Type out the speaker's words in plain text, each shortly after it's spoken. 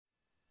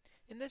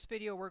In this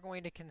video, we're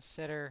going to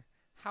consider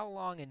how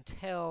long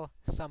until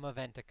some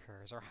event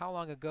occurs, or how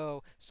long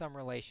ago some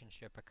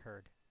relationship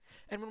occurred.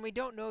 And when we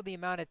don't know the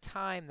amount of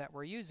time that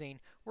we're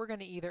using, we're going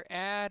to either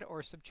add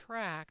or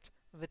subtract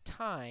the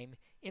time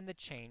in the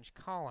change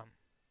column.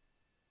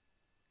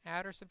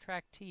 Add or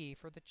subtract t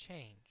for the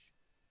change.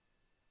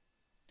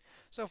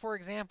 So for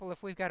example,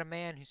 if we've got a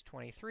man who's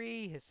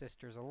 23, his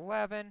sister's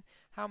 11,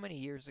 how many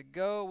years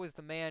ago was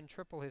the man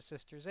triple his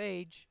sister's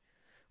age?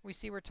 We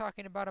see we're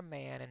talking about a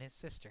man and his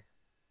sister.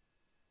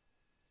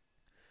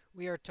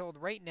 We are told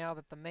right now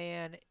that the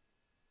man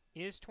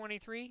is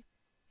 23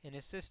 and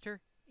his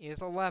sister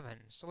is 11.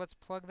 So let's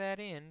plug that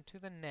in to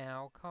the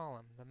now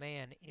column. The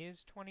man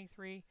is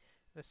 23,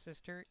 the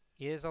sister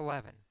is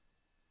 11.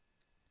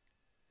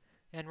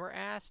 And we're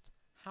asked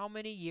how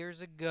many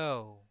years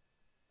ago.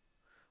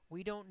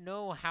 We don't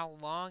know how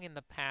long in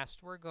the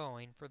past we're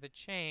going for the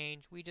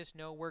change. We just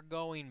know we're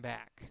going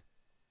back.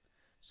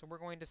 So we're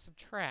going to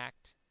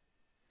subtract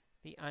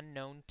the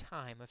unknown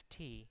time of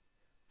t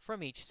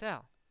from each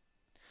cell.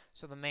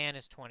 So the man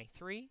is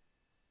 23,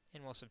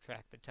 and we'll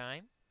subtract the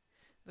time.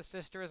 The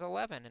sister is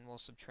 11, and we'll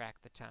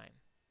subtract the time.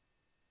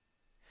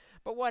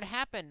 But what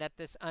happened at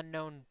this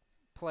unknown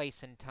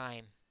place and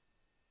time?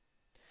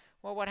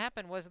 Well, what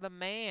happened was the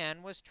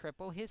man was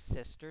triple his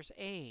sister's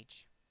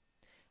age.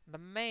 The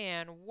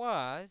man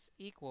was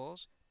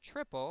equals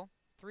triple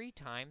 3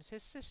 times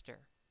his sister.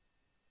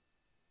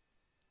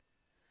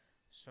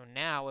 So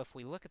now if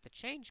we look at the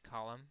change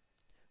column,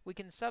 we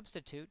can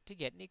substitute to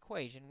get an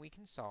equation we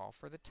can solve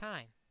for the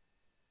time.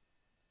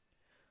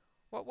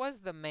 What was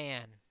the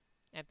man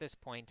at this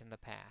point in the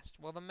past?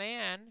 Well, the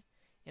man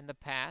in the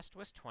past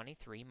was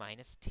 23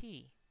 minus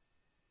t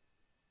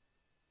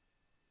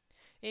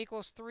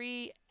equals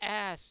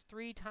 3s,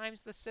 3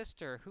 times the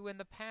sister, who in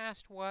the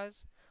past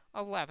was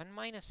 11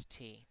 minus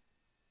t.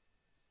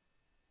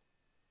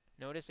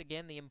 Notice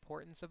again the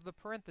importance of the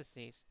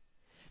parentheses,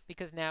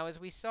 because now as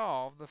we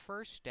solve, the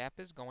first step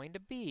is going to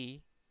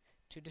be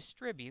to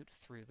distribute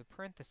through the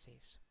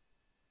parentheses.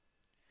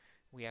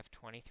 We have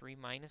 23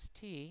 minus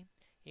t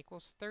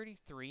equals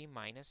 33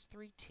 minus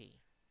 3t.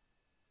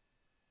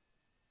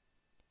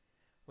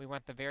 We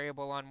want the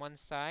variable on one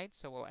side,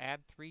 so we'll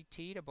add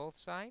 3t to both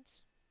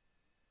sides.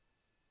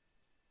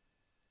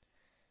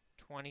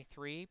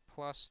 23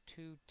 plus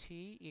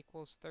 2t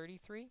equals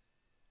 33.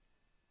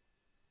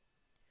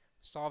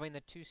 Solving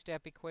the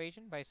two-step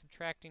equation by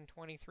subtracting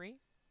 23.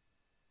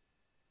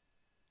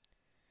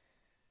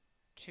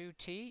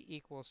 2t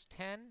equals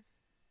 10.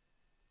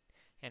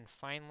 And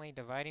finally,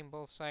 dividing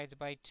both sides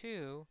by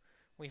 2,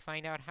 we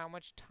find out how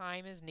much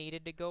time is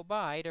needed to go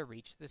by to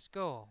reach this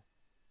goal.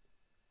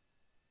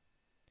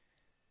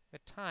 The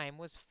time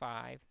was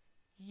 5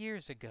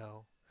 years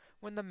ago,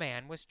 when the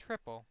man was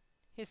triple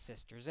his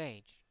sister's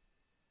age.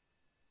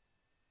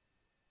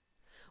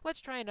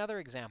 Let's try another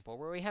example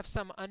where we have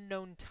some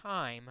unknown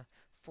time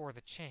for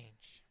the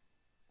change.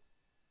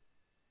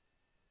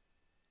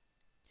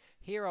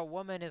 Here a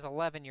woman is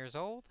 11 years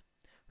old.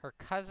 Her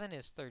cousin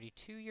is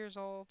 32 years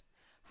old.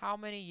 How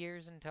many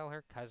years until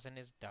her cousin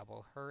is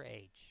double her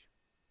age?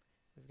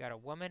 We've got a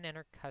woman and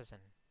her cousin.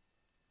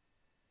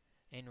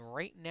 And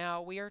right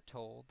now we are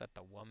told that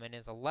the woman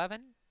is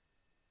 11,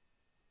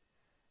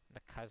 the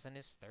cousin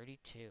is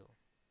 32.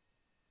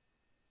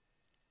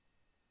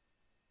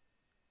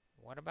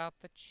 What about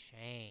the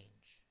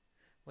change?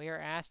 We are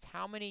asked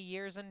how many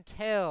years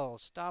until.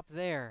 Stop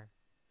there.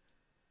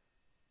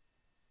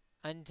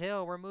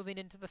 Until we're moving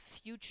into the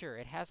future.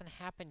 It hasn't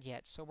happened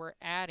yet, so we're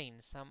adding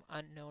some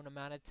unknown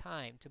amount of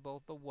time to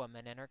both the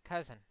woman and her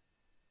cousin.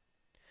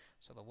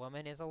 So the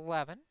woman is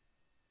 11.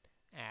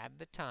 Add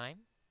the time.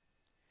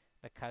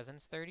 The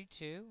cousin's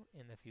 32.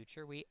 In the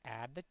future, we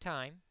add the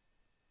time.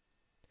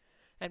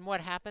 And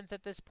what happens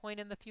at this point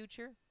in the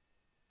future?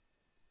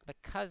 The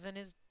cousin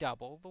is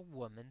double the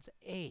woman's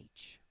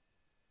age.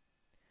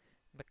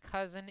 The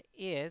cousin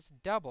is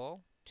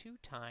double 2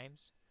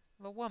 times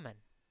the woman.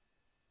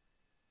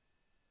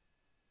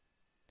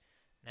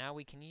 Now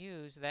we can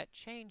use that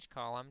change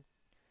column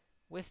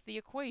with the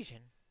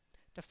equation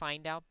to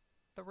find out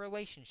the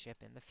relationship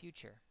in the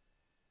future.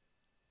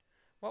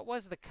 What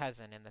was the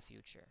cousin in the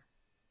future?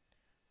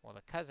 Well,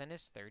 the cousin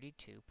is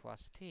 32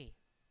 plus t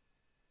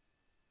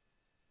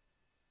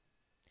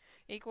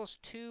equals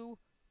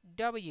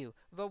 2w.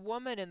 The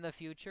woman in the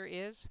future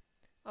is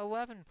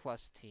 11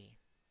 plus t.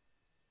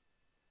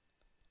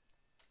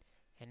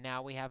 And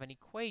now we have an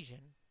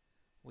equation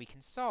we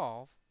can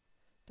solve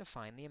to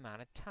find the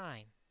amount of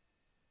time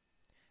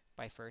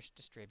by first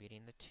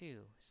distributing the 2,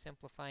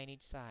 simplifying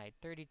each side.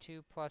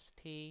 32 plus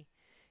t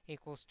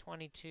equals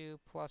 22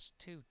 plus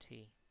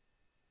 2t.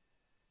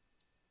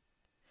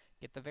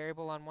 Get the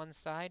variable on one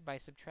side by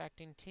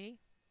subtracting t.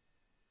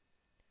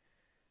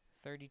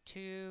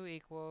 32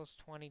 equals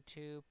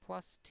 22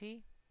 plus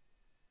t.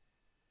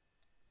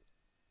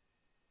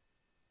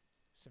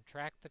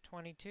 Subtract the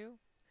 22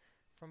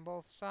 from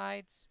both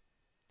sides,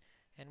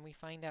 and we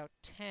find out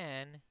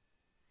 10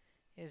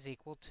 is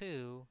equal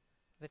to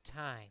the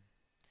time.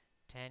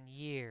 10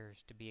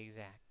 years to be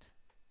exact.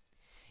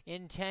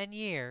 In 10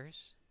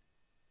 years,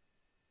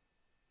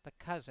 the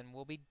cousin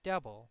will be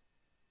double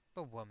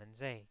the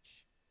woman's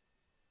age.